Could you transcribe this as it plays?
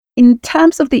in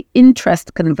terms of the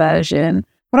interest conversion,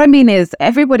 what I mean is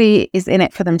everybody is in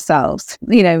it for themselves.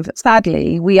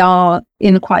 Sadly, we are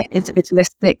in quite an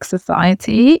individualistic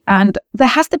society, and there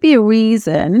has to be a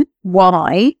reason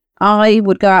why I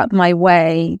would go out my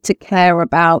way to care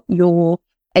about your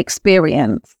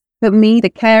experience. For me to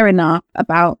care enough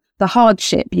about the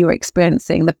hardship you're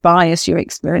experiencing, the bias you're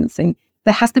experiencing,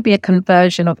 there has to be a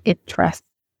conversion of interest.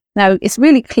 Now, it's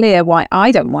really clear why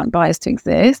I don't want bias to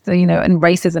exist, and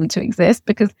racism to exist,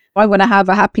 because I want to have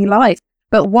a happy life.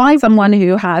 But why someone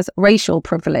who has racial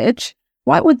privilege,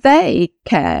 why would they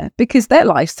care? Because their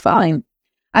life's fine.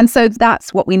 And so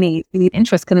that's what we need. We need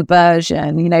interest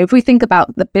conversion. If we think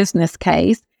about the business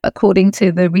case, according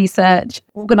to the research,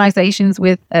 organizations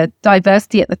with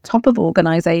diversity at the top of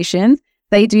organizations,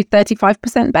 they do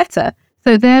 35% better.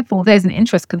 So therefore, there's an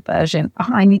interest conversion.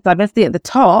 I need diversity at the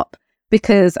top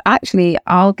because actually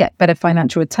I'll get better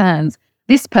financial returns.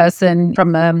 This person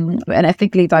from an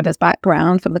ethnically diverse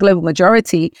background, from the global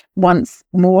majority, wants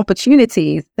more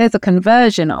opportunities. There's a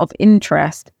conversion of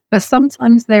interest, but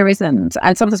sometimes there isn't.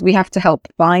 And sometimes we have to help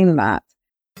find that.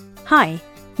 Hi,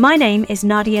 my name is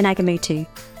Nadia Nagamutu,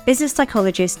 business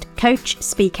psychologist, coach,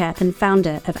 speaker, and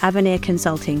founder of Avenir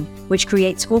Consulting, which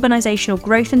creates organisational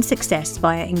growth and success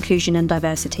via inclusion and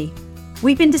diversity.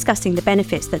 We've been discussing the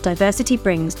benefits that diversity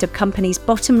brings to companies'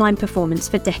 bottom line performance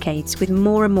for decades with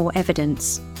more and more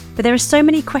evidence. But there are so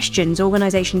many questions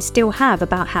organisations still have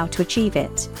about how to achieve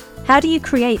it. How do you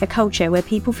create a culture where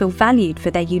people feel valued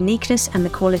for their uniqueness and the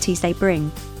qualities they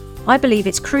bring? I believe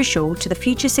it's crucial to the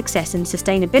future success and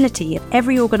sustainability of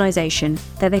every organisation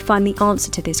that they find the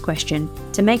answer to this question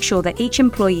to make sure that each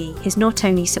employee is not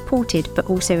only supported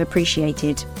but also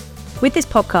appreciated. With this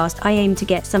podcast, I aim to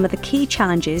get some of the key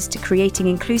challenges to creating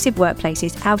inclusive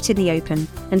workplaces out in the open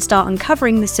and start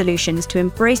uncovering the solutions to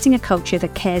embracing a culture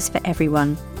that cares for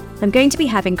everyone. I'm going to be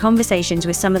having conversations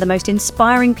with some of the most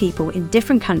inspiring people in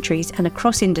different countries and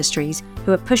across industries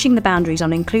who are pushing the boundaries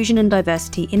on inclusion and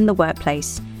diversity in the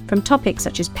workplace, from topics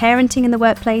such as parenting in the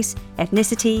workplace,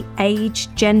 ethnicity,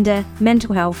 age, gender,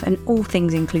 mental health, and all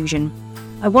things inclusion.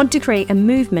 I want to create a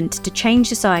movement to change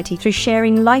society through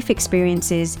sharing life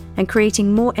experiences and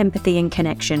creating more empathy and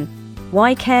connection.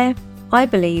 Why care? I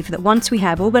believe that once we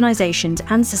have organisations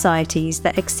and societies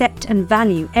that accept and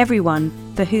value everyone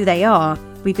for who they are,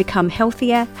 we become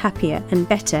healthier, happier, and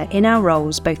better in our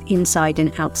roles both inside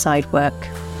and outside work.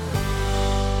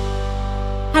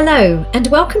 Hello, and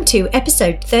welcome to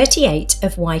episode 38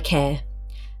 of Why Care.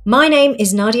 My name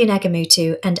is Nadia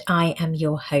Nagamutu, and I am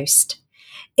your host.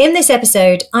 In this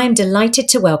episode, I am delighted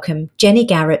to welcome Jenny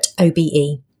Garrett,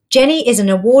 OBE. Jenny is an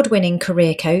award-winning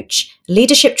career coach,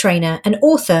 leadership trainer, and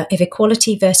author of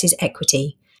Equality versus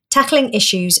Equity, tackling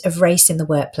issues of race in the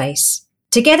workplace.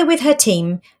 Together with her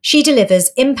team, she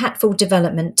delivers impactful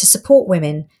development to support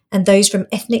women and those from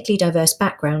ethnically diverse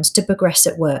backgrounds to progress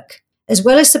at work, as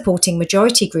well as supporting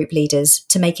majority group leaders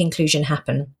to make inclusion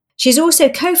happen. She's also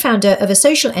co-founder of a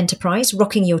social enterprise,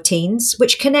 Rocking Your Teens,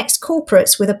 which connects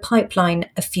corporates with a pipeline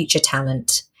of future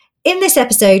talent. In this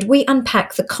episode, we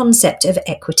unpack the concept of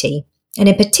equity, and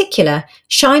in particular,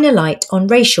 shine a light on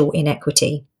racial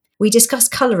inequity. We discuss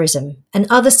colorism and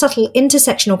other subtle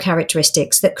intersectional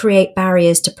characteristics that create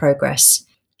barriers to progress.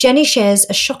 Jenny shares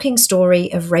a shocking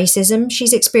story of racism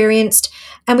she's experienced,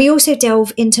 and we also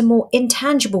delve into more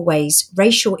intangible ways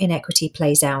racial inequity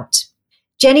plays out.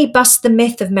 Jenny busts the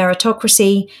myth of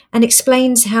meritocracy and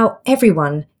explains how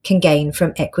everyone can gain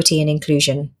from equity and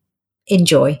inclusion.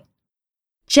 Enjoy.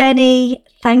 Jenny,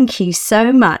 thank you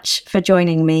so much for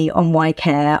joining me on Why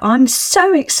Care. I'm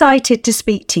so excited to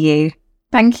speak to you.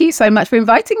 Thank you so much for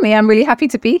inviting me. I'm really happy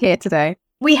to be here today.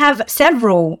 We have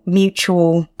several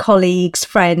mutual colleagues,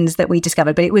 friends that we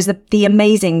discovered, but it was the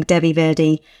amazing Debbie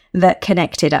Verdi that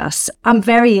connected us. I'm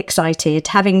very excited,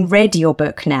 having read your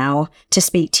book now, to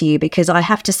speak to you, because I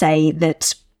have to say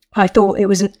that I thought it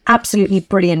was an absolutely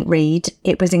brilliant read.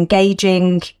 It was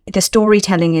engaging. The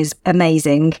storytelling is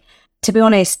amazing. To be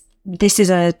honest, this is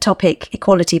a topic,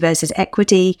 equality versus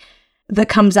equity, that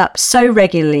comes up so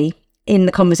regularly in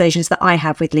the conversations that I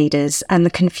have with leaders, and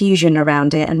the confusion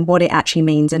around it and what it actually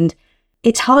means. And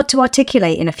it's hard to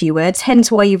articulate in a few words,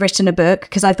 hence why you've written a book,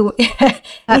 because I thought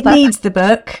it needs the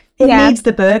book. It needs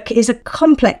the book. It's a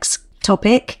complex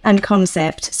topic and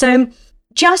concept. So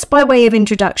just by way of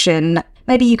introduction,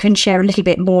 maybe you can share a little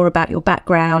bit more about your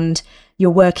background,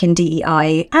 your work in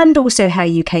DEI, and also how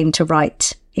you came to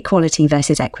write Equality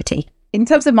versus Equity. In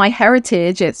terms of my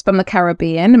heritage, it's from the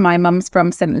Caribbean. My mum's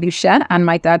from St. Lucia and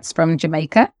my dad's from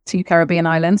Jamaica. two Caribbean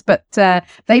islands, but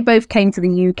they both came to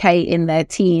the UK in their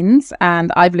teens,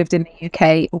 and I've lived in the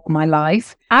UK all my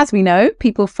life. As we know,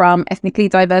 people from ethnically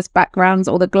diverse backgrounds,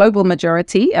 or the global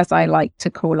majority, as I like to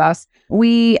call us,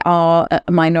 we are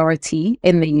a minority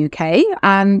in the UK.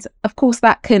 And of course,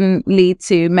 that can lead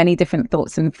to many different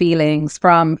thoughts and feelings,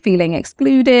 from feeling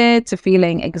excluded to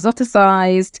feeling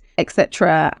exoticized,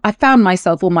 etc. I found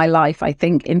myself all my life, I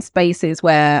think, in spaces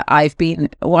where I've been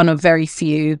one of very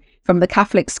few, from the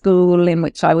Catholic school in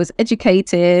which I was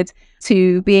educated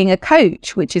to being a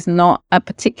coach, which is not a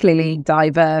particularly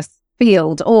diverse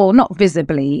field, or not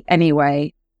visibly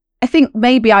anyway. I think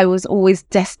maybe I was always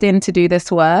destined to do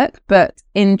this work, but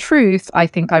in truth, I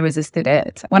think I resisted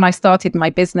it. When I started my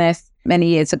business many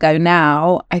years ago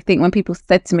now, I think when people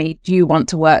said to me, do you want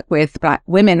to work with Black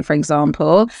women, for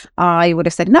example, I would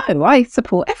have said, no, I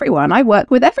support everyone. I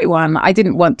work with everyone. I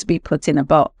didn't want to be put in a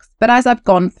box. But as I've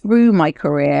gone through my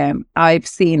career, I've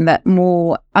seen that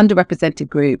more underrepresented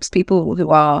groups, people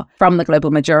who are from the global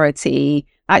majority,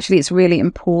 actually, it's really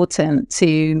important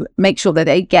to make sure that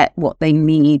they get what they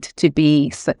need to be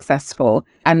successful.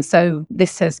 And so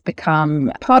this has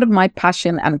become part of my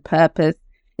passion and purpose.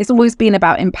 It's always been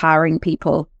about empowering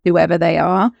people, whoever they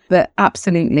are, but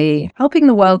absolutely helping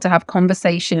the world to have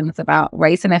conversations about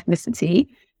race and ethnicity,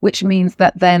 which means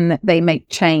that then they make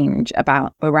change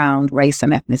around race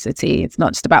and ethnicity. It's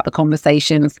not just about the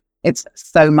conversations, it's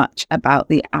so much about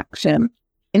the action.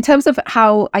 In terms of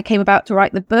how I came about to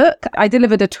write the book, I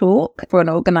delivered a talk for an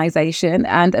organization,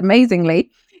 and amazingly,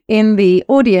 in the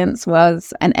audience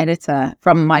was an editor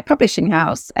from my publishing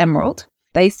house, Emerald.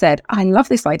 They said, I love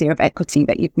this idea of equity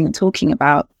that you've been talking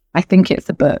about. I think it's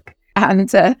a book.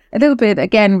 And a little bit,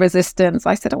 again, resistance.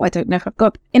 I said, I don't know if I've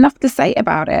got enough to say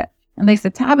about it. And they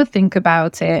said to have a think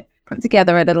about it, put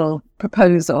together a little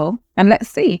proposal, and let's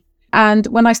see. And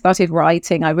when I started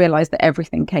writing, I realized that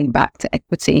everything came back to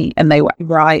equity, and they were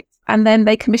right. And then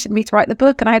they commissioned me to write the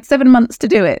book, and I had 7 months to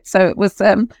do it. So it was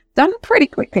done pretty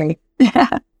quickly.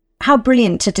 How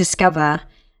brilliant to discover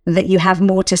that you have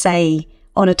more to say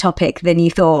on a topic than you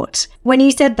thought. When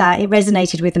you said that, it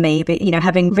resonated with me, but,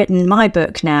 having written my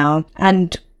book now,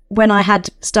 and when I had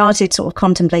started sort of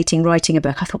contemplating writing a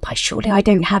book, I thought, surely I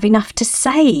don't have enough to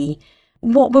say.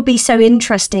 What would be so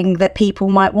interesting that people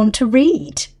might want to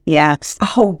read? Yes. A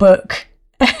whole book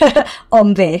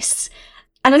on this.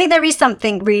 And I think there is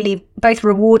something really both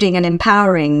rewarding and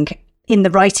empowering in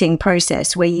the writing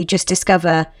process, where you just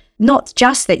discover not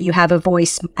just that you have a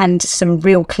voice and some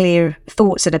real clear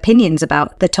thoughts and opinions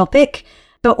about the topic,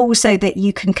 but also that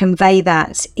you can convey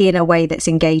that in a way that's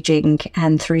engaging,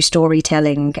 and through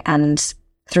storytelling and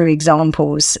through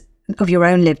examples of your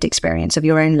own lived experience, of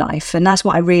your own life. And that's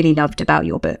what I really loved about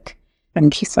your book.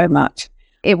 Thank you so much.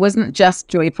 It wasn't just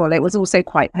joyful, it was also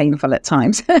quite painful at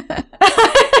times.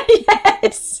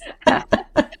 Yes.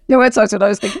 There were times when I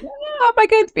was thinking, am I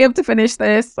going to be able to finish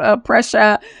this?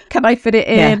 Pressure, can I fit it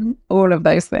in? Yeah. All of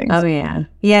those things. Oh, yeah.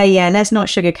 Yeah. Let's not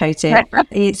sugarcoat it.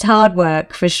 It's hard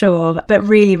work for sure, but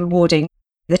really rewarding.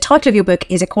 The title of your book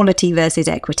is Equality versus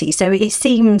Equity. So it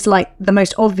seems like the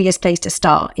most obvious place to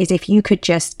start is if you could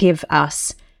just give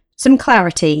us some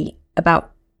clarity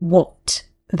about what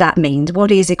that means.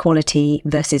 What is equality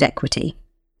versus equity?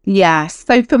 Yes.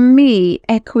 So for me,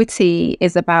 equity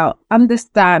is about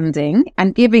understanding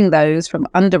and giving those from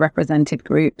underrepresented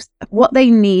groups what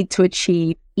they need to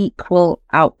achieve equal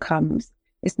outcomes.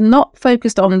 It's not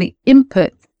focused on the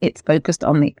inputs, it's focused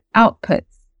on the outputs.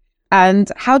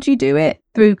 And how do you do it?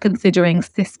 Through considering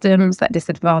systems that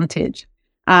disadvantage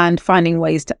and finding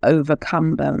ways to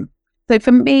overcome them. So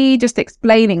for me, just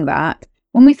explaining that,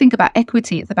 when we think about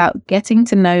equity, it's about getting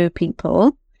to know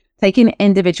people, taking an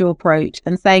individual approach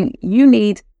and saying, you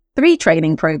need 3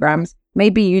 training programs,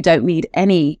 maybe you don't need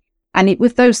any. And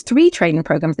with those 3 training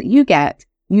programs that you get,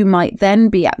 you might then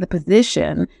be at the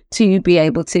position to be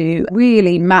able to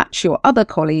really match your other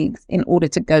colleagues in order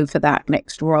to go for that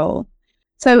next role.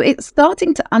 So it's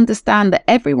starting to understand that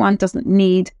everyone doesn't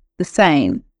need the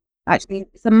same. Actually,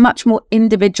 it's a much more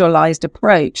individualized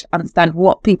approach, understand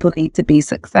what people need to be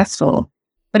successful.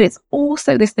 But it's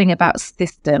also this thing about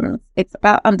systems. It's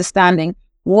about understanding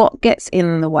what gets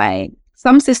in the way.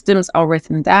 Some systems are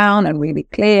written down and really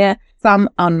clear, some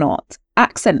are not.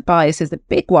 Accent bias is a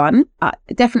big one. I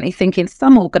definitely think in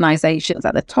some organizations,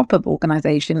 at the top of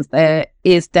organizations, there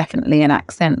is definitely an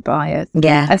accent bias.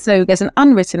 Yeah. And so there's an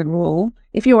unwritten rule.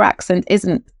 If your accent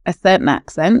isn't a certain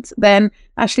accent, then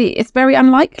actually it's very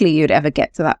unlikely you'd ever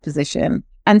get to that position.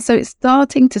 And so it's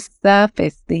starting to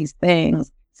surface these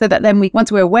things so that then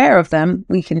once we're aware of them,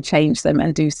 we can change them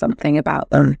and do something about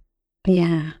them.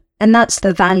 Yeah. And that's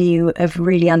the value of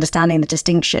really understanding the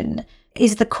distinction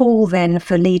Is the call then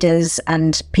for leaders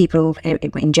and people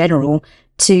in general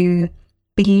to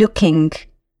be looking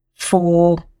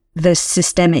for the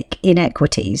systemic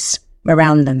inequities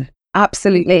around them?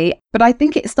 Absolutely. But I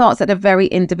think it starts at a very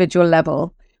individual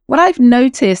level. What I've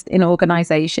noticed in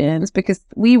organizations, because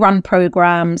we run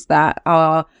programs that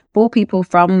are for people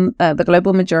from the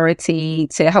global majority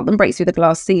to help them break through the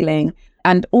glass ceiling,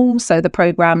 and also the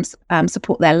programs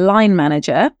support their line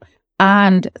manager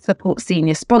and support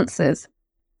senior sponsors.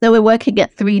 So we're working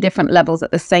at 3 different levels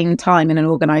at the same time in an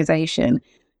organization.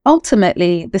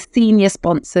 Ultimately, the senior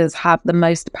sponsors have the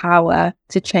most power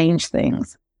to change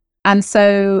things. And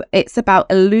so it's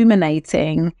about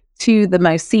illuminating to the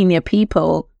most senior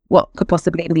people what could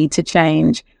possibly need to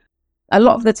change. A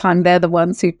lot of the time, they're the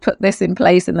ones who put this in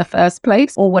place in the first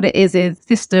place, or what it is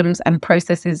systems and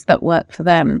processes that work for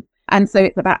them. And so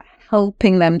it's about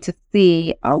helping them to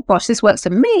see, oh gosh, this works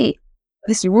for me.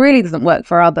 This really doesn't work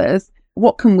for others.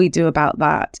 What can we do about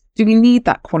that? Do we need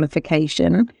that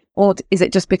qualification? Or is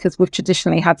it just because we've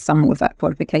traditionally had someone with that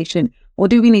qualification? Or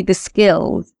do we need the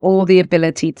skills or the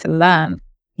ability to learn?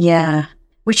 Yeah,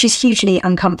 which is hugely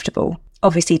uncomfortable.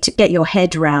 Obviously, to get your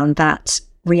head around that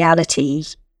reality,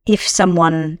 if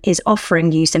someone is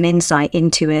offering you some insight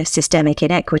into a systemic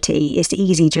inequity, it's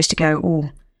easy just to go, oh,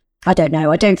 I don't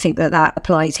know. I don't think that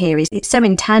applies here. It's so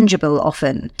intangible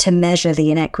often to measure the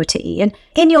inequity. And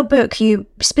in your book, you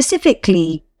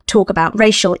specifically talk about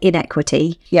racial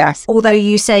inequity. Yes. Although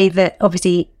you say that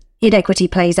obviously inequity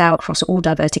plays out across all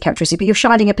diversity characteristics, but you're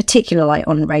shining a particular light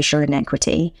on racial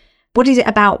inequity. What is it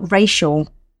about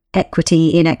racial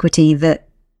inequity that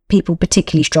people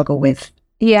particularly struggle with?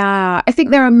 Yeah, I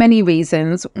think there are many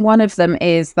reasons. One of them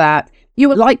is that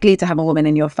you are likely to have a woman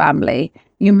in your family.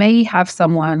 You may have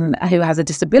someone who has a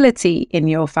disability in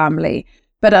your family,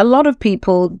 but a lot of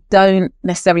people don't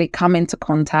necessarily come into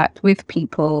contact with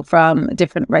people from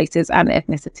different races and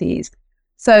ethnicities.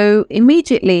 So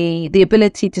immediately, the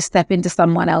ability to step into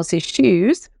someone else's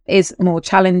shoes is more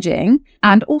challenging.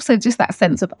 And also just that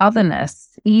sense of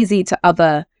otherness, easy to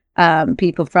other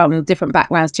people from different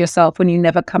backgrounds to yourself when you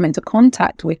never come into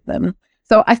contact with them.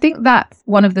 So I think that's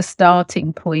one of the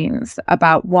starting points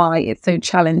about why it's so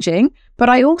challenging. But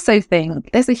I also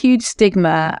think there's a huge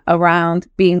stigma around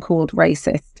being called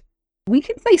racist. We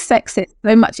can say sexist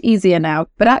so much easier now,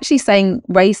 but actually saying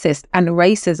racist and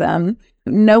racism,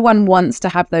 no one wants to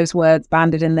have those words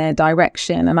banded in their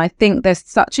direction. And I think there's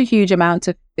such a huge amount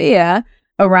of fear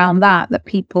around that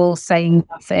people say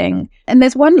nothing. And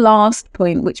there's one last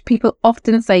point which people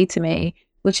often say to me,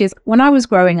 which is when I was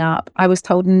growing up, I was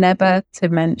told never to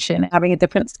mention having a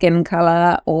different skin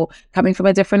color or coming from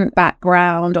a different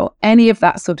background or any of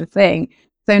that sort of thing.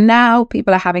 So now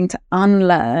people are having to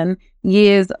unlearn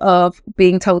years of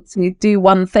being told to do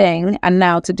one thing and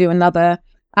now to do another.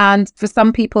 And for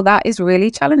some people, that is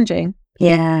really challenging.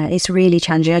 Yeah, it's really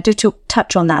challenging. I do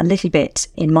touch on that a little bit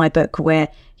in my book where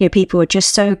people are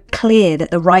just so clear that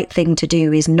the right thing to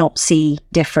do is not see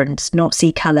difference, not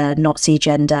see colour, not see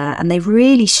gender. And they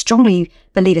really strongly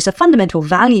believe it's a fundamental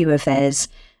value of theirs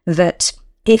that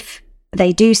if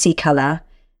they do see colour,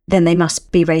 then they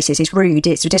must be racist. It's rude,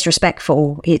 it's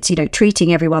disrespectful, it's,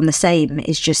 treating everyone the same,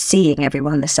 it's just seeing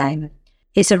everyone the same.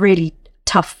 It's a really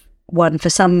tough one for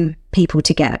some people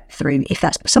to get through if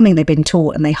that's something they've been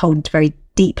taught and they hold very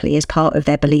deeply as part of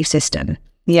their belief system.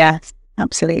 Yes,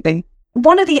 absolutely.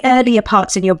 One of the earlier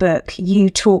parts in your book, you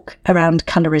talk around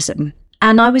colorism.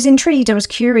 And I was intrigued, I was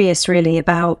curious really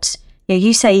about,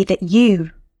 you say that you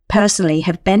personally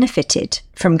have benefited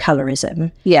from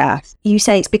colorism. Yeah. You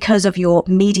say it's because of your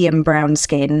medium brown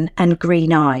skin and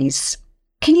green eyes.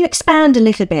 Can you expand a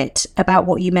little bit about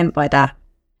what you meant by that?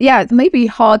 Yeah, it may be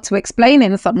hard to explain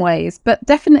in some ways, but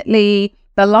definitely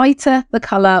the lighter the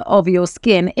colour of your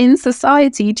skin in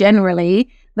society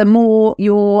generally, the more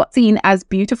you're seen as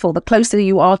beautiful, the closer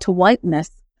you are to whiteness.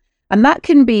 And that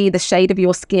can be the shade of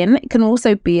your skin. It can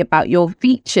also be about your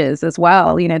features as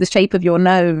well, the shape of your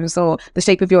nose or the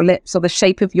shape of your lips or the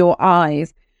shape of your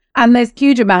eyes. And there's a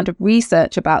huge amount of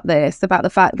research about this, about the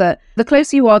fact that the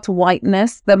closer you are to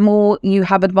whiteness, the more you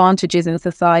have advantages in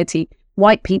society.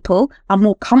 White people are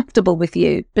more comfortable with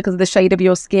you because of the shade of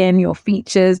your skin, your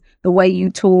features, the way you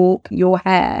talk, your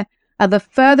hair. And the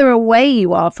further away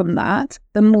you are from that,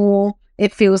 the more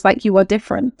it feels like you are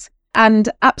different. And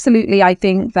absolutely, I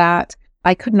think that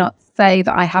I could not say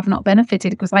that I have not benefited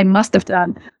because I must have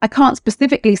done. I can't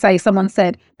specifically say someone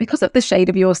said, because of the shade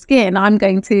of your skin, I'm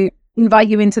going to invite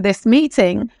you into this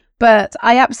meeting. But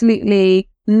I absolutely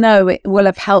know it will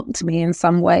have helped me in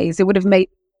some ways. It would have made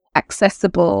me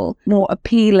accessible, more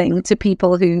appealing to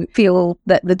people who feel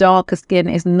that the darker skin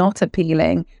is not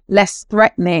appealing, less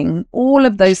threatening, all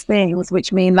of those things,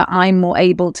 which mean that I'm more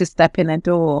able to step in a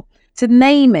door. To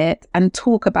name it and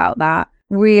talk about that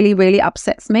really, really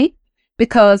upsets me,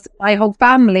 because my whole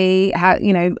family,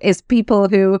 is people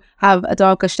who have a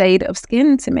darker shade of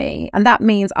skin to me. And that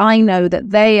means I know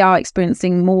that they are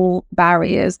experiencing more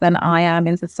barriers than I am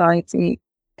in society.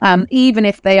 Even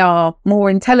if they are more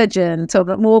intelligent or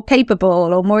more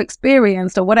capable or more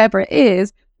experienced or whatever it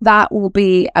is, that will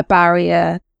be a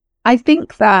barrier. I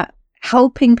think that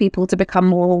helping people to become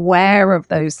more aware of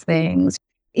those things,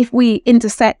 if we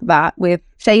intersect that with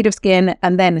shade of skin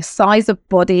and then size of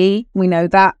body, we know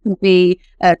that will be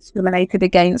discriminated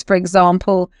against, for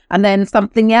example, and then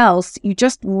something else, you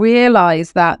just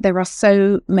realize that there are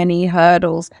so many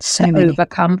hurdles to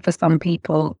overcome for some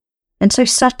people. And so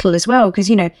subtle as well, because,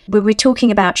 when we're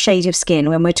talking about shade of skin,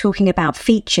 when we're talking about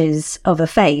features of a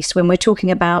face, when we're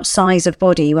talking about size of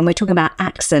body, when we're talking about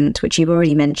accent, which you've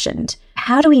already mentioned,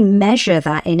 how do we measure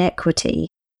that inequity?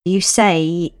 You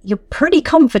say you're pretty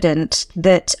confident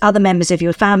that other members of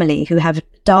your family who have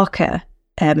darker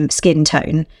skin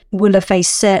tone will have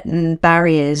faced certain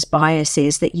barriers,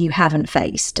 biases that you haven't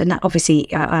faced. And that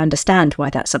obviously, I understand why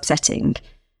that's upsetting,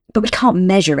 but we can't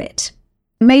measure it.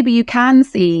 Maybe you can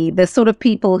see the sort of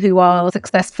people who are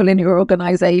successful in your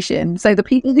organization. So the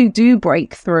people who do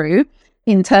break through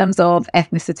in terms of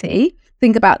ethnicity,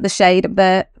 think about the shade of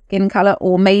their skin color,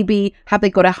 or maybe have they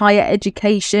got a higher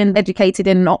education, educated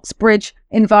in an Oxbridge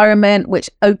environment, which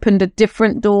opened a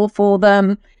different door for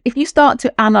them. If you start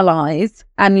to analyze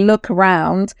and look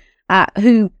around at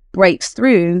who breaks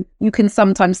through, you can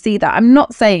sometimes see that. I'm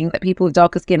not saying that people with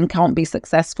darker skin can't be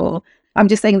successful. I'm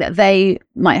just saying that they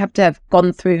might have to have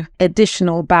gone through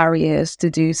additional barriers to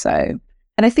do so.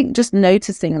 And I think just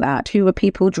noticing that, who are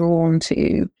people drawn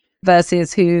to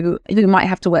versus who might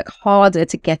have to work harder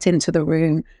to get into the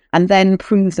room and then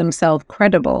prove themselves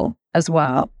credible as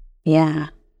well. Yeah.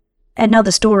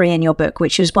 Another story in your book,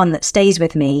 which is one that stays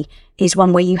with me, is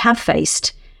one where you have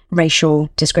faced racial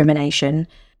discrimination.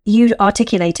 You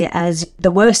articulate it as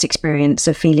the worst experience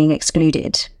of feeling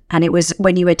excluded. And it was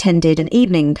when you attended an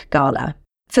evening gala.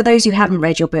 For those who haven't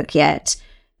read your book yet,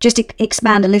 just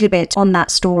expand a little bit on that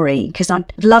story, because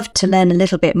I'd love to learn a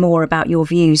little bit more about your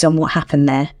views on what happened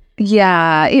there.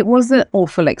 Yeah, it was an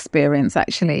awful experience,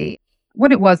 actually.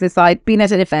 What it was is I'd been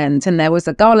at an event and there was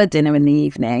a gala dinner in the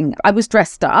evening. I was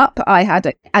dressed up. I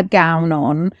had a gown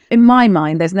on. In my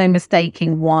mind, there's no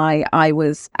mistaking why I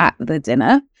was at the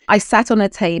dinner. I sat on a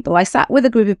table. I sat with a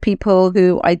group of people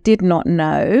who I did not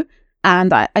know.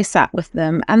 And I sat with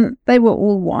them and they were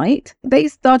all white. They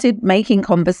started making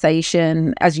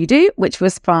conversation, as you do, which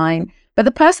was fine. But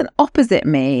the person opposite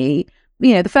me,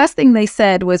 the first thing they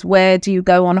said was, "Where do you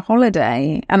go on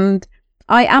holiday?" And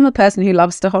I am a person who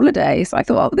loves to holiday. So I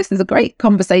thought, this is a great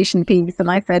conversation piece. And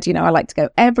I said, I like to go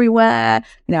everywhere.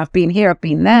 I've been here, I've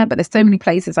been there, but there's so many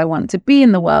places I want to be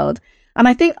in the world. And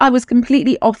I think I was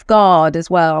completely off guard as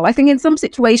well. I think in some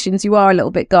situations you are a little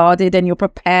bit guarded and you're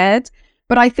prepared.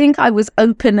 But I think I was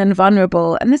open and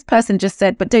vulnerable. And this person just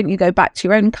said, "But don't you go back to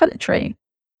your own country?"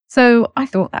 So I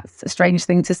thought that's a strange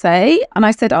thing to say. And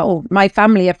I said, "Oh, my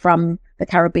family are from the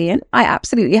Caribbean. I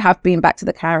absolutely have been back to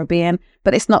the Caribbean,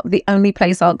 but it's not the only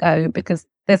place I'll go because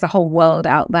there's a whole world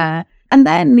out there." And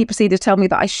then he proceeded to tell me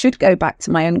that I should go back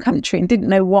to my own country and didn't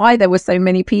know why there were so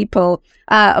many people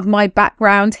of my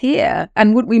background here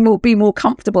and would we be more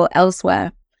comfortable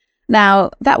elsewhere.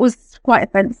 Now, that was quite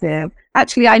offensive.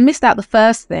 Actually, I missed out the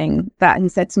first thing that he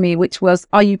said to me, which was,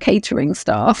 "Are you catering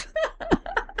staff?"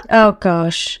 Oh,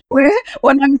 gosh.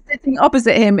 When I'm sitting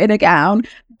opposite him in a gown.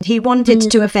 He wanted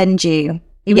to offend you.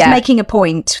 He was making a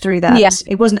point through that. Yes.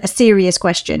 It wasn't a serious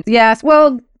question. Yes.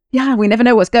 Well, yeah, we never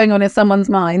know what's going on in someone's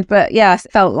mind. But yes,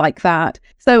 it felt like that.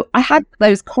 So I had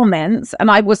those comments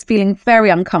and I was feeling very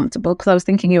uncomfortable because I was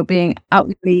thinking you're being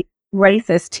outwardly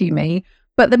racist to me.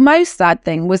 But the most sad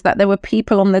thing was that there were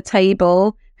people on the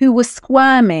table who were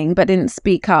squirming but didn't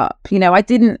speak up. I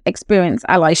didn't experience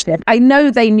allyship. I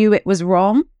know they knew it was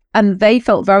wrong and they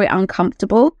felt very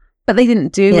uncomfortable, but they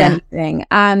didn't do anything.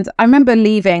 And I remember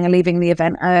leaving the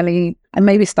event early. I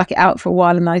maybe stuck it out for a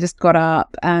while and I just got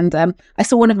up and I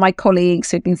saw one of my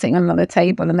colleagues who'd been sitting on another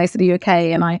table and they said, "Are you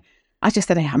okay?" And I just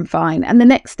said, "Hey, I'm fine." And the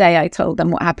next day I told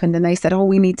them what happened and they said, "Oh,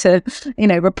 we need to,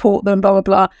 report them, blah, blah,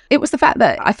 blah." It was the fact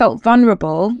that I felt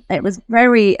vulnerable. It was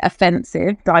very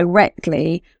offensive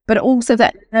directly, but also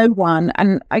that no one,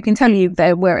 and I can tell you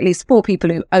there were at least 4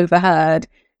 people who overheard,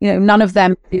 none of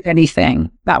them did anything.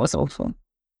 That was awful.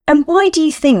 And why do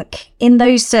you think in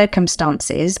those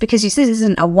circumstances, because this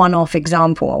isn't a one-off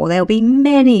example, there'll be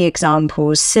many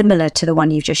examples similar to the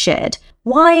one you've just shared,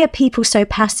 why are people so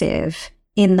passive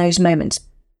in those moments?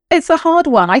 It's a hard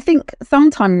one. I think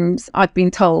sometimes I've been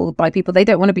told by people they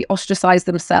don't want to be ostracized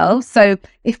themselves. So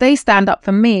if they stand up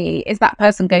for me, is that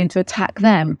person going to attack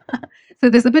them? So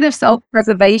there's a bit of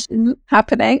self-preservation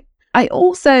happening. I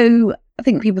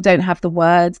think people don't have the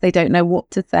words. They don't know what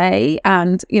to say.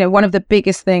 And, one of the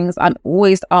biggest things I'm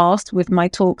always asked with my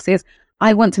talks is,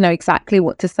 I want to know exactly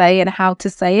what to say and how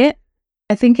to say it.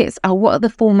 I think it's, what are the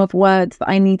form of words that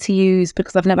I need to use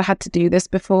because I've never had to do this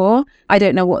before. I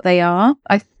don't know what they are.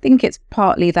 I think it's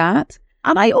partly that.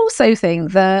 And I also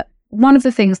think that one of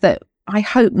the things that I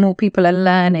hope more people are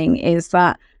learning is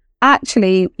that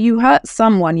actually you hurt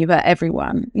someone, you hurt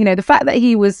everyone. The fact that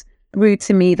he was rude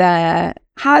to me there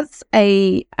has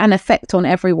an effect on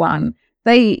everyone.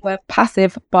 They were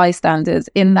passive bystanders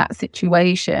in that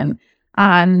situation.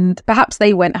 And perhaps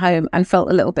they went home and felt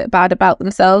a little bit bad about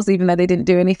themselves, even though they didn't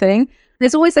do anything.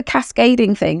 There's always a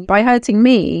cascading thing. By hurting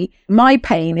me, my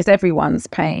pain is everyone's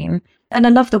pain. And I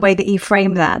love the way that you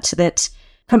frame that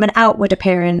from an outward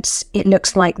appearance, it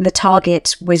looks like the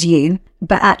target was you,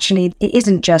 but actually it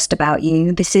isn't just about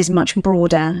you. This is much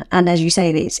broader. And as you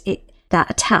say, that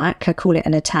attack, I call it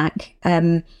an attack,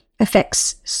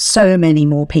 affects so many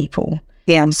more people.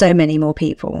 Yeah. So many more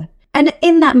people. And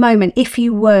in that moment, if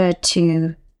you were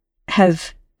to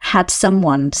have had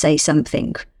someone say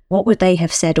something, what would they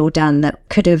have said or done that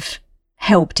could have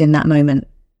helped in that moment?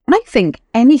 I think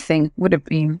anything would have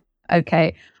been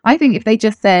okay. I think if they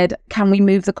just said, can we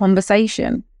move the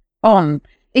conversation on?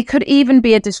 It could even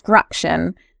be a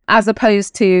distraction as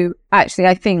opposed to, actually,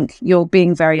 I think you're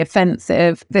being very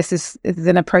offensive. This is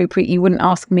inappropriate. You wouldn't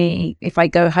ask me if I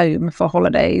go home for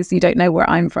holidays. You don't know where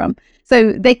I'm from.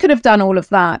 So they could have done all of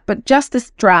that, but just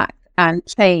distract and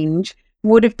change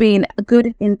would have been a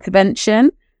good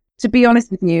intervention, to be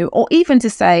honest with you, or even to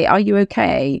say, are you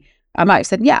okay? I might have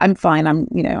said, yeah, I'm fine.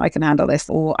 I can handle this.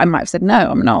 Or I might have said, no,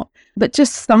 I'm not. But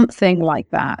just something like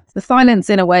that. The silence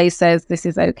in a way says this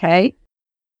is okay.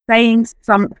 Saying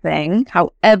something,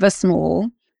 however small,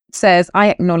 says, I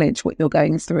acknowledge what you're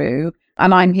going through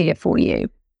and I'm here for you.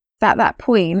 At that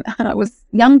point, I was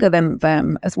younger than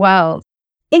them as well.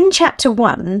 In chapter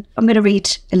 1, I'm going to read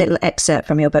a little excerpt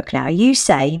from your book now. You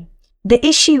say, the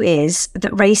issue is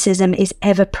that racism is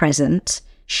ever present,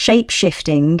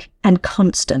 shape-shifting and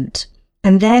constant,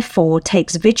 and therefore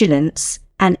takes vigilance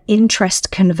and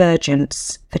interest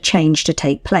convergence for change to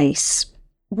take place.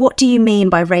 What do you mean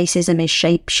by racism is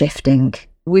shape-shifting?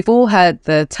 We've all heard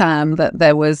the term that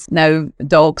there was no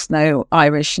dogs, no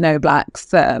Irish, no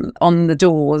blacks on the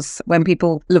doors when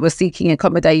people were seeking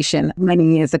accommodation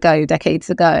many years ago, decades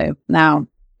ago. Now,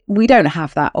 we don't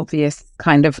have that obvious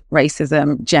kind of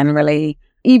racism generally.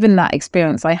 Even that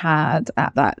experience I had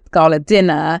at that gala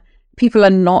dinner, people are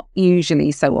not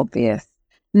usually so obvious.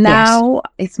 Now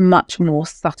It's much more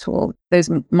subtle. Those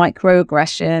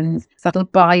microaggressions, subtle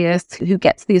bias, who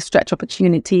gets these stretch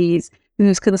opportunities,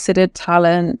 who's considered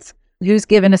talent, who's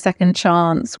given a second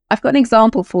chance. I've got an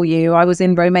example for you. I was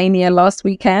in Romania last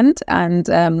weekend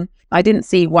and I didn't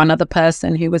see one other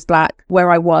person who was black where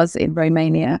I was in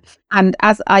Romania. And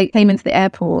as I came into the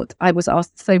airport, I was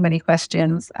asked so many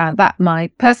questions that my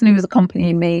person who was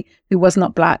accompanying me, who was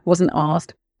not black, wasn't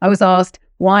asked. I was asked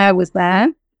why I was there,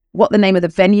 what the name of the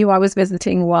venue I was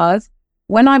visiting was,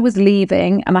 when I was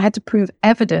leaving, and I had to prove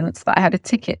evidence that I had a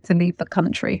ticket to leave the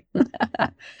country.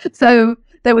 So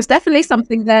there was definitely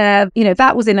something there,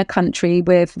 that was in a country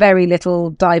with very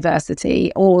little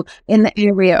diversity, or in the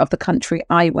area of the country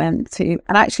I went to.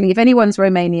 And actually, if anyone's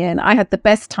Romanian, I had the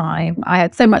best time. I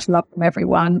had so much love from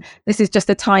everyone. This is just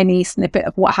a tiny snippet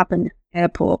of what happened at the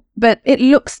airport, but it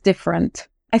looks different.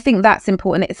 I think that's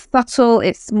important. It's subtle,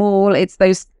 it's small, it's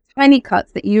those tiny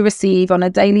cuts that you receive on a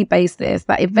daily basis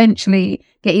that eventually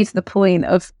get you to the point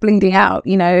of bleeding out,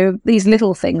 these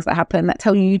little things that happen that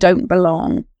tell you don't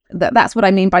belong. That's what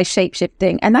I mean by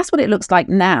shape-shifting. And that's what it looks like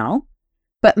now.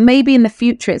 But maybe in the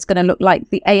future, it's going to look like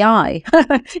the AI,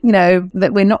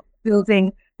 that we're not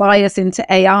building bias into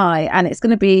AI. And it's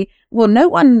going to be, well, no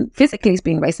one physically is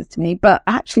being racist to me, but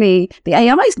actually the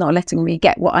AI is not letting me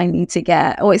get what I need to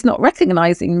get, or it's not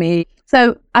recognizing me.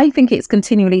 So I think it's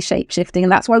continually shape-shifting.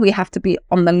 And that's why we have to be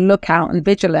on the lookout and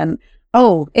vigilant.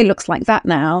 Oh, it looks like that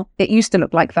now. It used to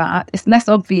look like that. It's less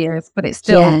obvious, but it's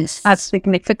still as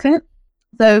significant.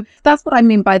 So that's what I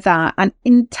mean by that. And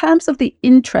in terms of the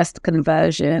interest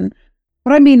conversion,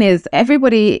 what I mean is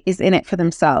everybody is in it for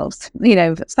themselves.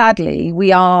 Sadly,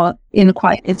 we are in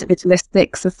quite an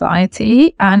individualistic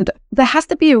society, and there has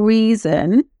to be a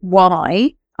reason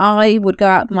why I would go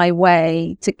out of my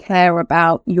way to care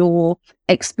about your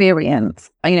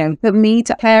experience. For me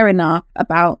to care enough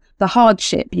about the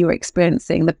hardship you're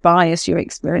experiencing, the bias you're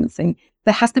experiencing,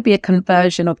 there has to be a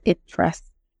conversion of interest.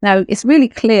 Now, it's really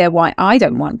clear why I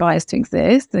don't want bias to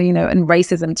exist, and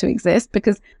racism to exist,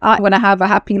 because I want to have a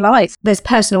happy life. There's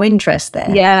personal interest there.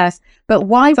 Yes. But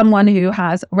why someone who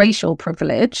has racial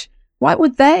privilege, why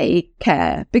would they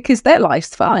care? Because their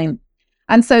life's fine.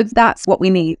 And so that's what we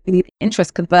need. We need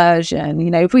interest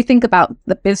conversion. If we think about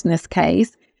the business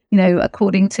case,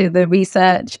 according to the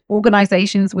research,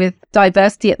 organizations with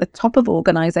diversity at the top of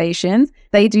organizations,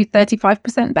 they do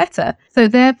 35% better. So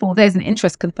therefore, there's an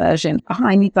interest conversion.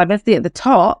 I need diversity at the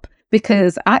top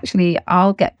because actually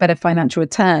I'll get better financial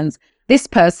returns. This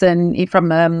person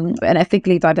from an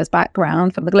ethnically diverse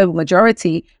background, from the global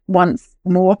majority, wants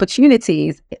more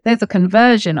opportunities. There's a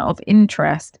conversion of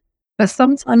interest. But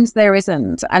sometimes there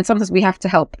isn't. And sometimes we have to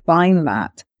help find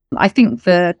that. I think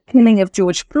the killing of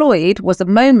George Floyd was a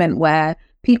moment where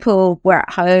people were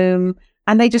at home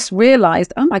and they just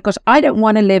realized, oh my gosh, I don't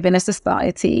want to live in a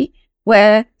society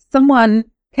where someone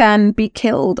can be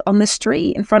killed on the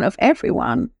street in front of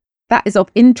everyone. That is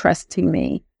of interest to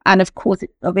me. And of course,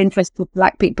 it's of interest to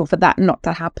Black people for that not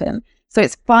to happen. So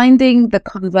it's finding the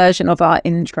conversion of our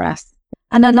interests.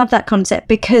 And I love that concept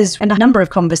because in a number of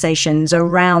conversations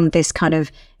around this kind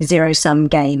of zero-sum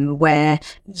game where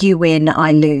you win,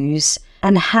 I lose,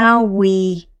 and how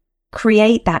we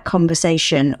create that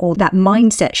conversation or that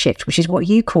mindset shift, which is what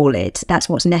you call it, that's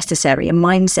what's necessary, a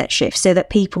mindset shift, so that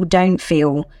people don't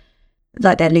feel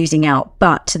like they're losing out,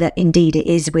 but that indeed it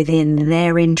is within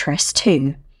their interest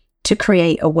too, to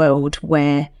create a world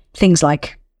where things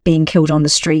like being killed on the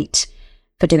street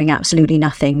for doing absolutely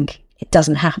nothing, it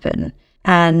doesn't happen.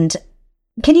 And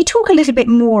can you talk a little bit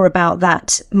more about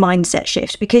that mindset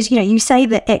shift? Because, you say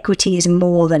that equity is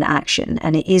more than action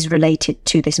and it is related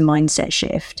to this mindset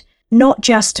shift, not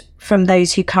just from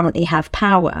those who currently have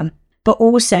power, but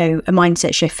also a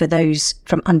mindset shift for those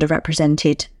from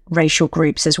underrepresented racial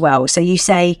groups as well. So you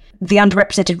say the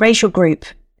underrepresented racial group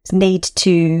need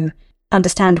to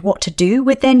understand what to do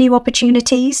with their new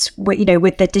opportunities,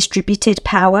 with their distributed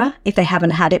power if they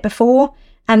haven't had it before.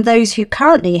 And those who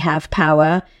currently have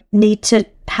power need to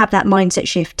have that mindset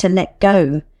shift to let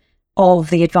go of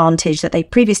the advantage that they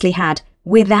previously had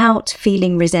without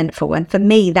feeling resentful. And for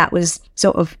me, that was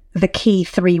sort of the key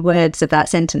 3 words of that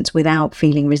sentence, without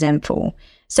feeling resentful.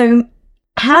 So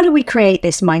how do we create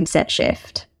this mindset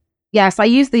shift? Yes, I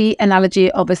use the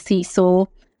analogy of a seesaw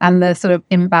and the sort of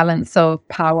imbalance of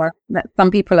power. That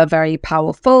some people are very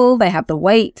powerful, they have the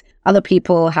weight. Other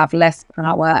people have less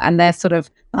power and they're sort of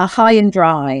high and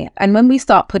dry. And when we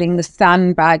start putting the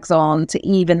sandbags on to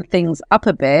even things up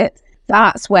a bit,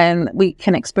 that's when we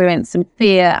can experience some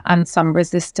fear and some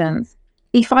resistance.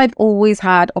 If I've always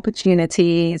had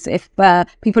opportunities, if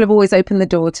people have always opened the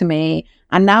door to me,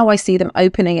 and now I see them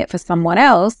opening it for someone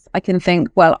else, I can think,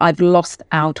 well, I've lost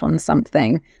out on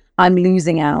something. I'm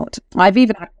losing out. I've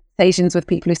even had conversations with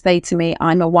people who say to me,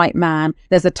 I'm a white man,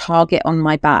 there's a target on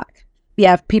my back.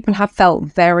 Yeah, people have felt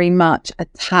very much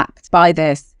attacked by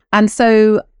this. And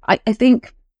so I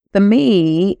think for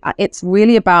me, it's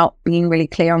really about being really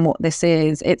clear on what this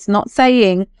is. It's not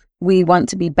saying we want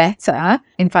to be better.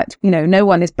 In fact, no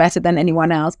one is better than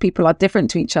anyone else. People are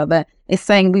different to each other. It's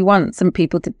saying we want some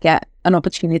people to get an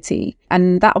opportunity.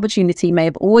 And that opportunity may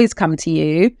have always come to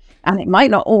you, and it might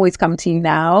not always come to you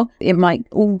now. It might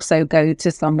also go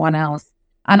to someone else.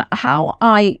 And how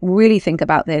I really think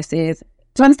about this is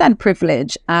to understand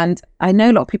privilege. And I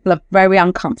know a lot of people are very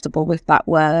uncomfortable with that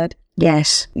word.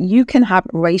 Yes. You can have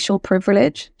racial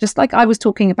privilege, just like I was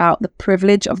talking about the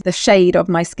privilege of the shade of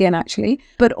my skin, actually,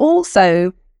 but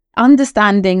also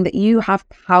understanding that you have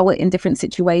power in different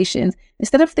situations.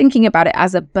 Instead of thinking about it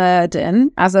as a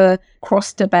burden, as a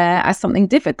cross to bear, as something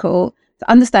difficult, to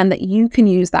understand that you can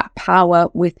use that power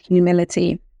with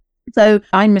humility. So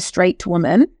I'm a straight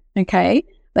woman, okay?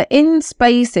 But in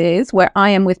spaces where I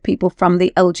am with people from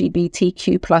the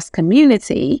LGBTQ plus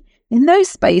community, in those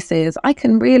spaces, I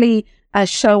can really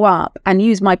show up and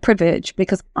use my privilege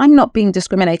because I'm not being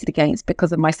discriminated against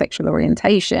because of my sexual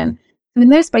orientation. And in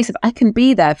those spaces, I can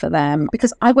be there for them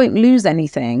because I won't lose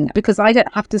anything, because I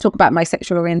don't have to talk about my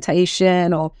sexual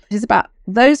orientation, or it's about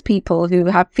those people who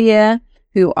have fear,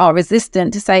 who are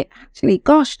resistant, to say, actually,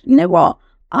 gosh, you know what?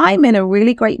 I'm in a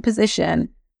really great position.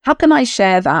 How can I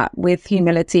share that with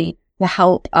humility to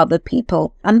help other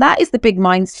people? And that is the big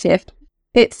mind shift.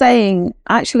 It's saying,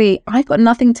 actually, I've got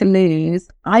nothing to lose.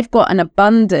 I've got an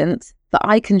abundance that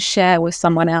I can share with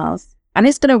someone else, and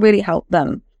it's going to really help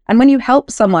them. And when you help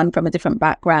someone from a different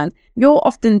background, you're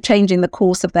often changing the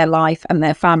course of their life and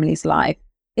their family's life.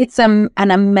 It's an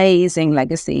amazing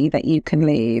legacy that you can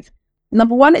leave.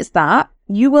 Number one is that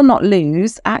you will not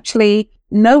lose. Actually,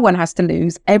 no one has to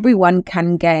lose. Everyone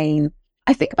can gain.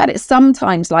 I think about it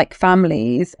sometimes like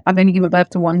families. I've only given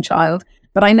birth to one child,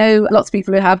 but I know lots of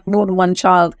people who have more than one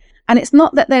child. And it's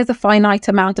not that there's a finite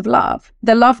amount of love.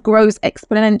 The love grows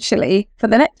exponentially for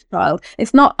the next child.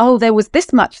 It's not, oh, there was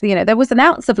this much, there was an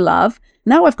ounce of love.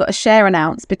 Now I've got to share an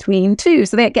ounce between two.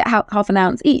 So they get half an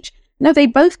ounce each. No, they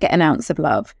both get an ounce of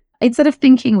love. Instead of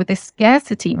thinking with this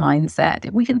scarcity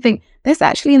mindset, we can think there's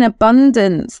actually an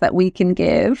abundance that we can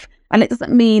give. And it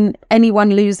doesn't mean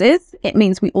anyone loses. It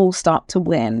means we all start to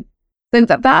win. So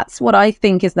that's what I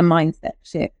think is the mindset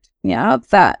shift. Yeah,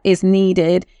 that is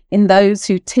needed in those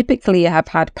who typically have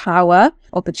had power,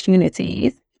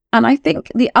 opportunities. And I think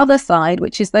the other side,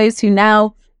 which is those who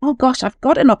now, oh gosh, I've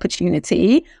got an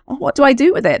opportunity. Oh, what do I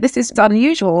do with it? This is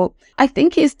unusual. I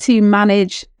think is to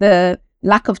manage the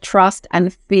lack of trust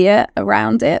and fear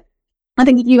around it. I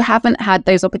think if you haven't had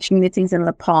those opportunities in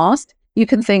the past, you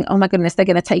can think, oh my goodness, they're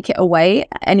going to take it away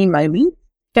at any moment.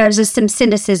 There's some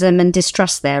cynicism and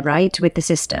distrust there, right, with the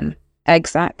system.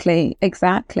 Exactly.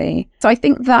 So I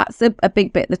think that's a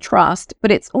big bit, the trust,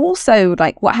 but it's also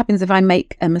like, what happens if I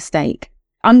make a mistake?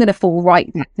 I'm going to fall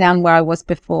right back down where I was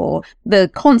before. The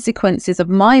consequences of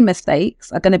my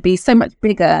mistakes are going to be so much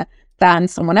bigger than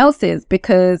someone else's,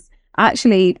 because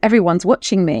actually everyone's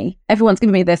watching me. Everyone's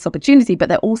giving me this opportunity, but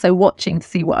they're also watching to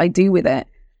see what I do with it.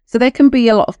 So there can be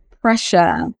a lot of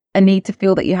pressure, a need to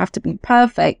feel that you have to be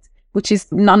perfect, which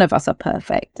is, none of us are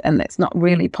perfect, and it's not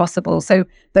really possible. So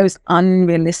those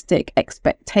unrealistic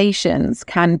expectations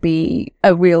can be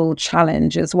a real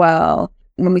challenge as well.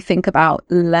 When we think about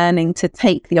learning to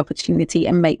take the opportunity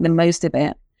and make the most of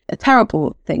it, a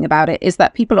terrible thing about it is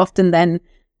that people often then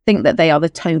think that they are the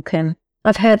token.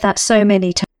 I've heard that so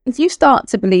many times. If you start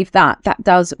to believe that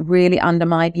does really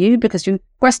undermine you, because you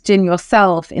question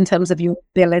yourself in terms of your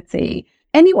ability.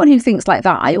 Anyone who thinks like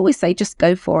that, I always say, just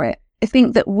go for it. I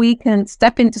think that we can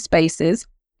step into spaces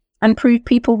and prove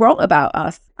people wrong about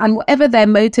us. And whatever their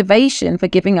motivation for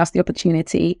giving us the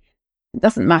opportunity, it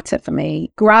doesn't matter for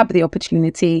me. Grab the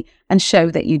opportunity and show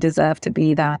that you deserve to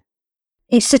be there.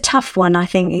 It's a tough one, I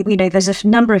think. There's a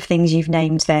number of things you've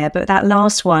named there, but that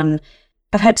last one,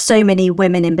 I've had so many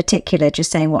women in particular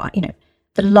just saying,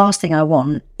 the last thing I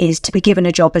want is to be given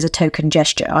a job as a token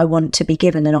gesture. I want to be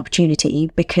given an opportunity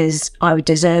because I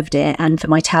deserved it and for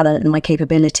my talent and my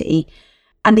capability.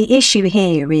 And the issue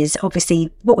here is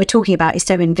obviously what we're talking about is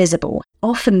so invisible.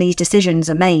 Often these decisions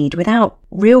are made without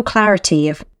real clarity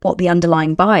of what the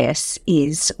underlying bias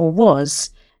is or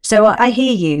was. So I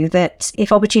hear you that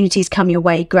if opportunities come your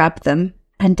way, grab them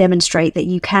and demonstrate that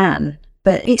you can.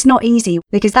 But it's not easy,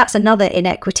 because that's another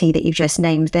inequity that you've just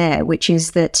named there, which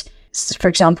is that, for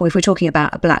example, if we're talking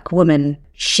about a Black woman,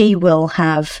 she will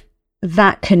have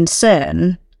that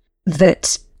concern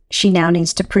that she now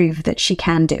needs to prove that she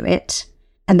can do it,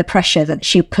 and the pressure that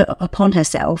she put upon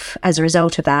herself as a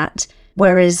result of that.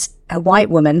 Whereas a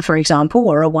white woman, for example,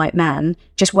 or a white man,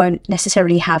 just won't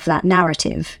necessarily have that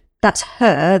narrative. That's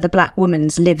her, the Black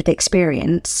woman's lived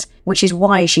experience, which is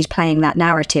why she's playing that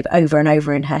narrative over and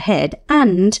over in her head,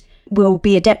 and will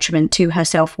be a detriment to her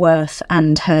self-worth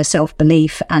and her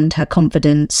self-belief and her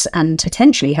confidence and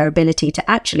potentially her ability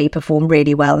to actually perform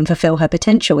really well and fulfill her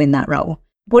potential in that role.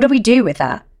 What do we do with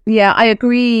that? Yeah, I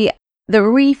agree. The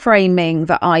reframing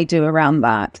that I do around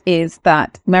that is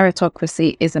that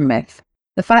meritocracy is a myth.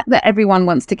 The fact that everyone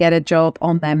wants to get a job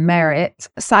on their merit,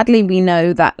 sadly, we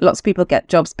know that lots of people get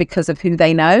jobs because of who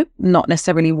they know, not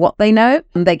necessarily what they know.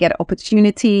 And they get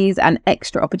opportunities and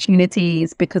extra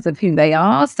opportunities because of who they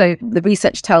are. So the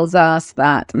research tells us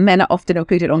that men are often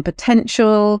recruited on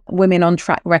potential, women on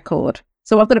track record.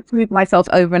 So I've got to prove myself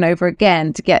over and over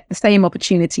again to get the same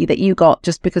opportunity that you got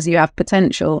just because you have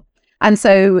potential. And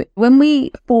so when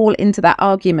we fall into that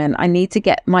argument, I need to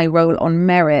get my role on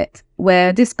merit,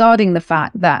 we're discarding the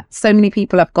fact that so many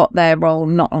people have got their role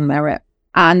not on merit,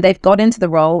 and they've got into the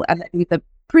role and they've either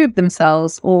proved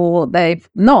themselves or they've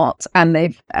not, and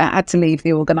they've had to leave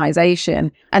the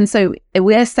organization. And so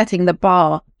we're setting the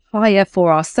bar higher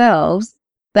for ourselves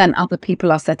than other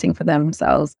people are setting for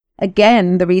themselves.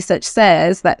 Again, the research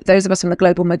says that those of us from the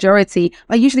global majority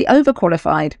are usually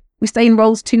overqualified. We stay in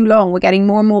roles too long. We're getting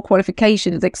more and more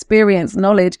qualifications, experience,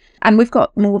 knowledge, and we've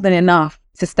got more than enough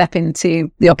to step into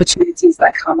the opportunities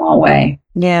that come our way.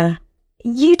 Yeah.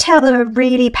 You tell a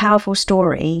really powerful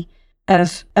story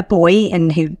of a boy,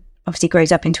 and who obviously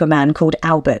grows up into a man, called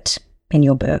Albert in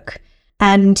your book.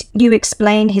 And you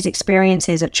explain his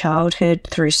experiences at childhood,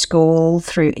 through school,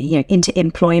 through into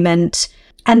employment,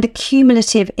 and the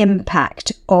cumulative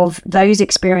impact of those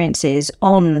experiences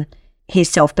on his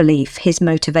self-belief, his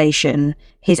motivation,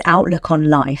 his outlook on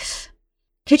life.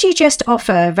 Could you just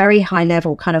offer a very high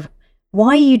level kind of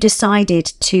why you decided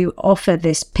to offer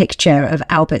this picture of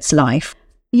Albert's life?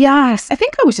 Yes, I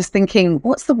think I was just thinking,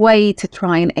 what's the way to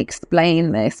try and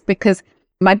explain this? Because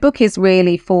my book is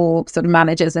really for sort of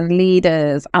managers and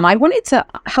leaders, and I wanted to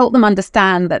help them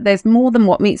understand that there's more than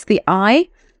what meets the eye.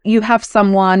 You have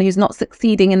someone who's not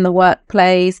succeeding in the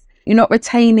workplace, you're not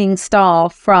retaining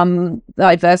staff from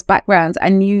diverse backgrounds,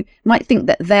 and you might think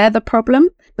that they're the problem,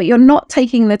 but you're not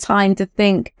taking the time to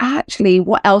think, actually,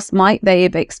 what else might they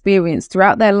have experienced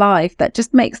throughout their life that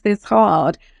just makes this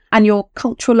hard? And your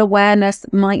cultural awareness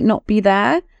might not be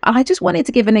there. And I just wanted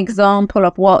to give an example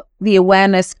of what the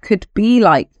awareness could be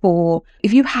like for,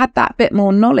 if you had that bit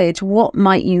more knowledge, what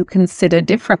might you consider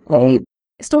differently?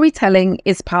 Storytelling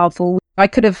is powerful. I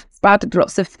could have spouted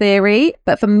lots of theory,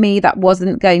 but for me, that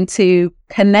wasn't going to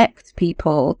connect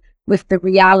people with the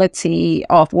reality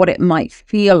of what it might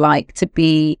feel like to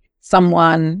be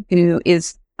someone who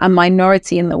is a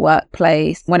minority in the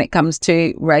workplace when it comes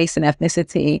to race and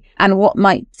ethnicity, and what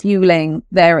might fueling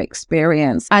their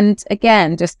experience. And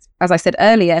again, just as I said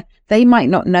earlier, they might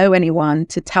not know anyone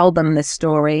to tell them this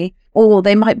story, or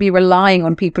they might be relying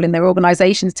on people in their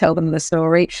organizations to tell them the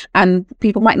story, and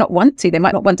people might not want to. They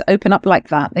might not want to open up like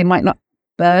that. They might not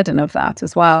burden of that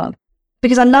as well.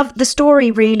 Because I love the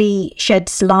story really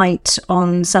sheds light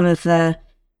on some of the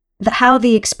how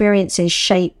the experiences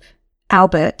shape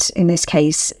Albert, in this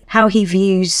case, how he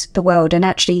views the world, and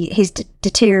actually his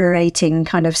deteriorating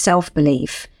kind of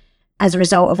self-belief as a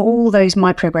result of all those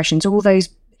microaggressions, all those,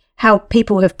 how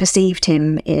people have perceived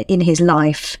him in his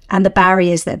life and the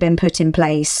barriers that have been put in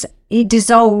place. It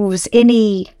dissolves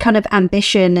any kind of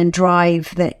ambition and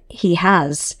drive that he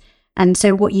has. And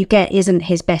so what you get isn't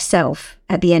his best self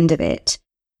at the end of it.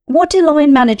 What do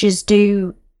line managers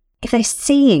do if they're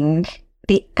seeing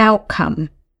the outcome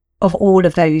of all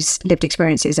of those lived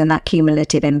experiences and that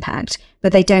cumulative impact,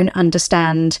 but they don't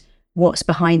understand what's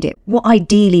behind it? What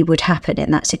ideally would happen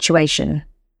in that situation?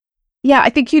 Yeah,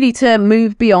 I think you need to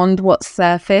move beyond what's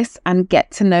surface and get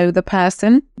to know the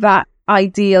person. That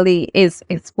ideally is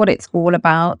what it's all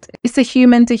about. It's a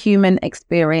human to human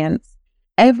experience.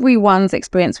 Everyone's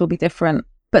experience will be different,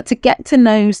 but to get to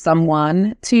know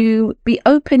someone, to be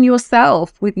open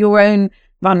yourself with your own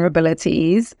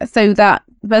vulnerabilities so that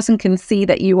the person can see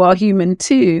that you are human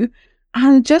too,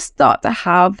 and just start to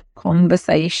have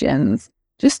conversations.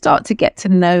 Just start to get to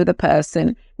know the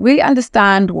person, really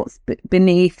understand what's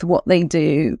beneath what they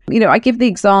do. I give the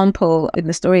example in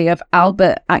the story of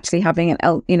Albert actually having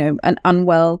an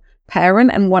unwell parent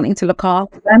and wanting to look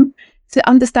after them. To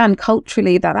understand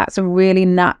culturally that that's a really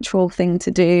natural thing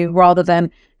to do, rather than,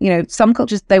 some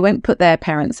cultures, they won't put their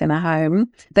parents in a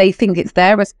home. They think it's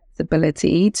their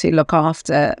responsibility to look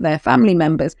after their family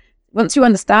members. Once you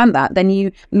understand that, then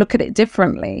you look at it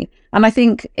differently. And I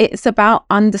think it's about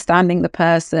understanding the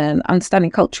person,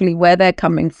 understanding culturally where they're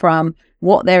coming from,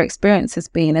 what their experience has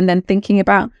been, and then thinking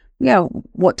about,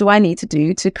 what do I need to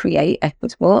do to create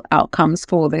equitable outcomes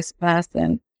for this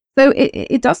person? So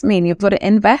it does mean you've got to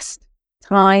invest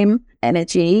time,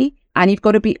 energy, and you've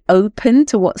got to be open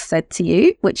to what's said to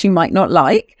you, which you might not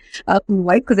like,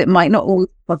 because it might not all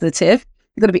be positive.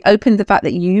 You've got to be open to the fact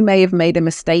that you may have made a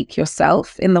mistake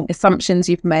yourself in the assumptions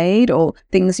you've made or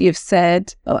things you've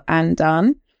said and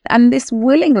done. And this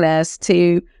willingness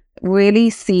to really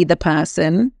see the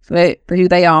person for who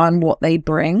they are and what they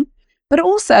bring, but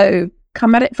also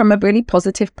come at it from a really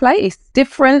positive place.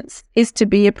 Difference is to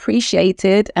be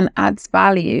appreciated and adds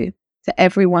value to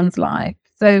everyone's life.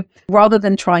 So rather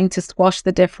than trying to squash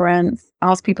the difference,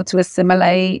 ask people to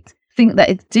assimilate, think that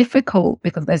it's difficult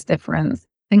because there's difference,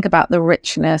 think about the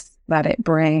richness that it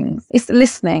brings. It's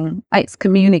listening, it's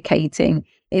communicating,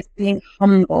 it's being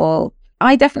humble.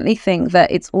 I definitely think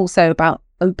that it's also about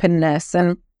openness.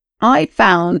 And I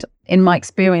found in my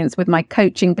experience with my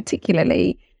coaching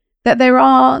particularly, that there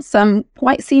are some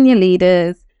quite senior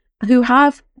leaders who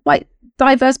have quite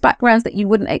diverse backgrounds that you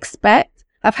wouldn't expect,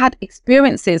 have had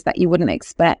experiences that you wouldn't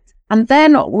expect, and they're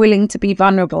not willing to be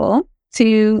vulnerable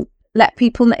to let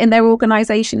people in their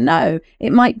organization know.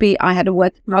 It might be I had a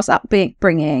working class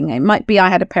upbringing. It might be I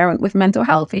had a parent with mental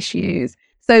health issues.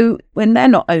 So when they're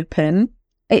not open,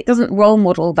 it doesn't role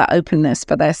model that openness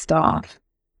for their staff.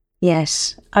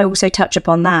 Yes, I also touch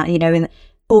upon that, in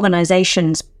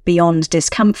organizations beyond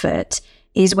discomfort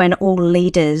is when all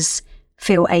leaders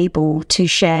feel able to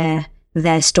share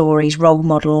their stories, role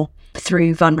model,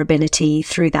 through vulnerability,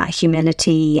 through that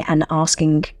humility and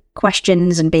asking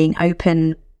questions and being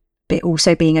open, but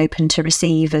also being open to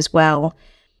receive as well.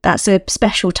 That's a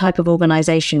special type of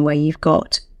organisation where you've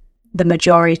got the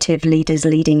majority of leaders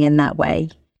leading in that way.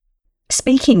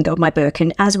 Speaking of my book,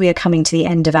 and as we are coming to the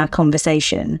end of our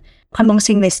conversation, I'm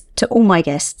asking this to all my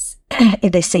guests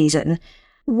in this season.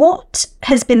 What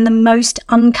has been the most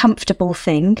uncomfortable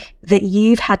thing that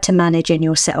you've had to manage in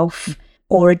yourself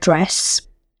or address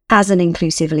as an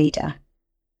inclusive leader?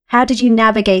 How did you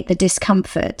navigate the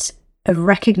discomfort of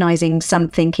recognising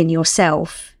something in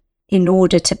yourself in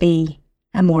order to be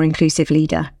a more inclusive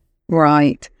leader?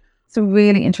 Right. It's a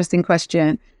really interesting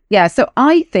question. Yeah, so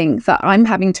I think that I'm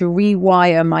having to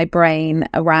rewire my brain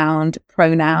around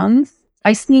pronouns.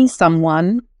 I see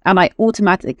someone and I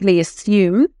automatically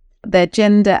assume their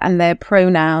gender and their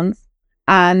pronouns.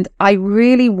 And I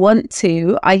really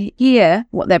I hear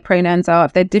what their pronouns are,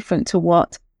 if they're different to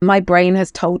what my brain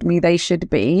has told me they should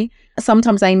be.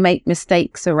 Sometimes I make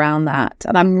mistakes around that.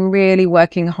 And I'm really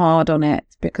working hard on it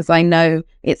because I know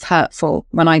it's hurtful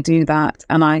when I do that.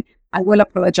 And I will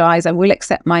apologize. I will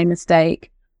accept my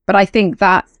mistake. But I think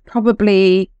that's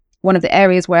probably one of the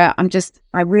areas where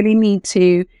I really need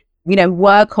to,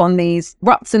 work on these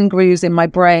ruts and grooves in my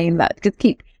brain that could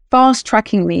keep fast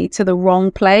tracking me to the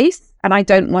wrong place. And I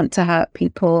don't want to hurt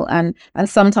people. And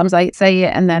sometimes I say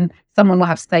it and then someone will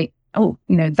have to say, oh,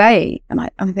 they. And I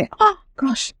think, oh,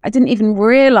 gosh, I didn't even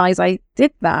realize I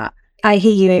did that. I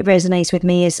hear you. It resonates with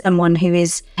me as someone who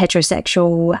is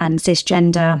heterosexual and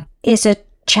cisgender. It's a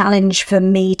challenge for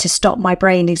me to stop my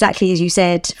brain, exactly as you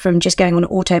said, from just going on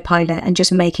autopilot and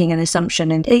just making an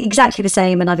assumption, and exactly the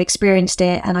same. And I've experienced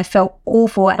it and I felt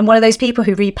awful. And one of those people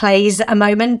who replays a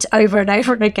moment over and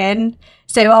over and again.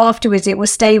 So afterwards it will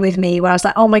stay with me where I was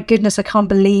like, oh my goodness, I can't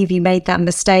believe you made that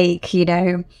mistake,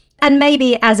 And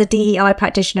maybe as a DEI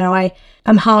practitioner, I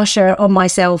am harsher on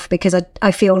myself because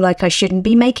I feel like I shouldn't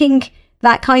be making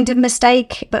that kind of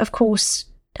mistake. But of course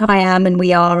I am, and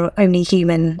we are only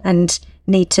human and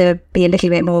need to be a little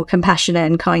bit more compassionate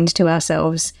and kind to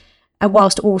ourselves,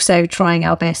 whilst also trying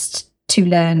our best to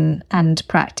learn and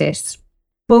practice.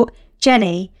 Well,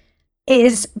 Jenny, it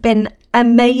has been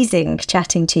amazing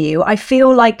chatting to you. I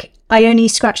feel like I only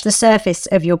scratched the surface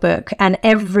of your book and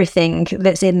everything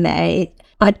that's in there.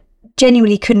 I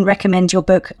genuinely couldn't recommend your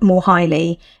book more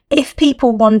highly. If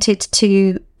people wanted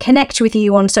to connect with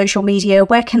you on social media,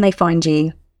 where can they find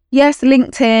you? Yes,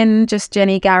 LinkedIn, just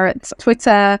Jenny Garrett.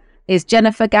 Twitter is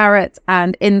Jennifer Garrett,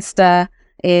 and Insta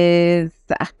is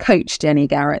Coach Jenny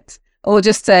Garrett. Or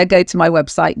just go to my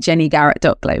website,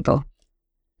 jennygarrett.global.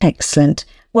 Excellent.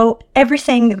 Well,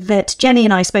 everything that Jenny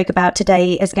and I spoke about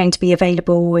today is going to be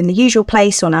available in the usual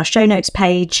place on our show notes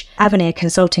page,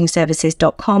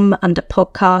 avenirconsultingservices.com, under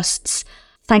podcasts.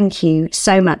 Thank you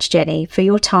so much, Jenny, for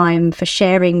your time, for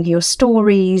sharing your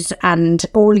stories and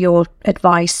all your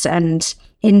advice and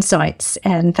insights.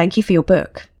 And thank you for your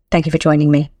book. Thank you for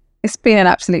joining me. It's been an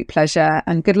absolute pleasure,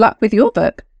 and good luck with your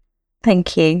book.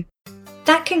 Thank you.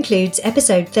 That concludes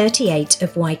episode 38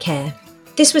 of Why Care.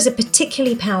 This was a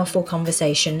particularly powerful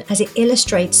conversation as it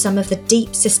illustrates some of the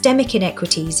deep systemic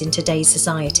inequities in today's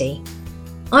society.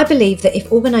 I believe that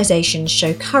if organisations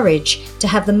show courage to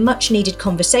have the much needed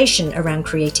conversation around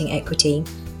creating equity,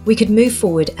 we could move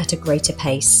forward at a greater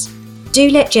pace. Do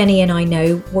let Jenny and I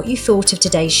know what you thought of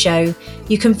today's show.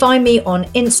 You can find me on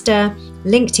Insta,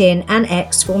 LinkedIn and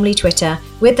X, formerly Twitter,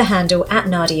 with the handle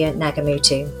 @Nadia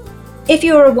Nagamutu. If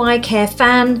you're a Why Care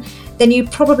fan, then you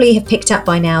probably have picked up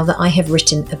by now that I have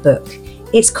written a book.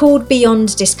 It's called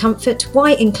Beyond Discomfort,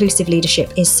 Why Inclusive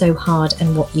Leadership is So Hard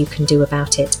and What You Can Do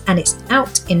About It, and it's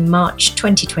out in March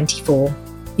 2024.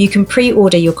 You can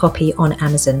pre-order your copy on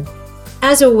Amazon.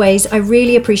 As always, I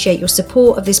really appreciate your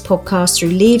support of this podcast through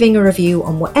leaving a review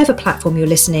on whatever platform you're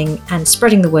listening and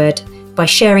spreading the word by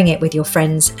sharing it with your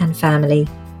friends and family.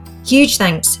 Huge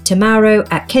thanks to Mauro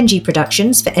at Kenji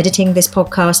Productions for editing this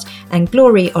podcast, and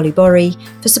Glory Olibori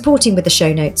for supporting with the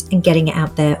show notes and getting it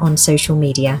out there on social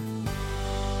media.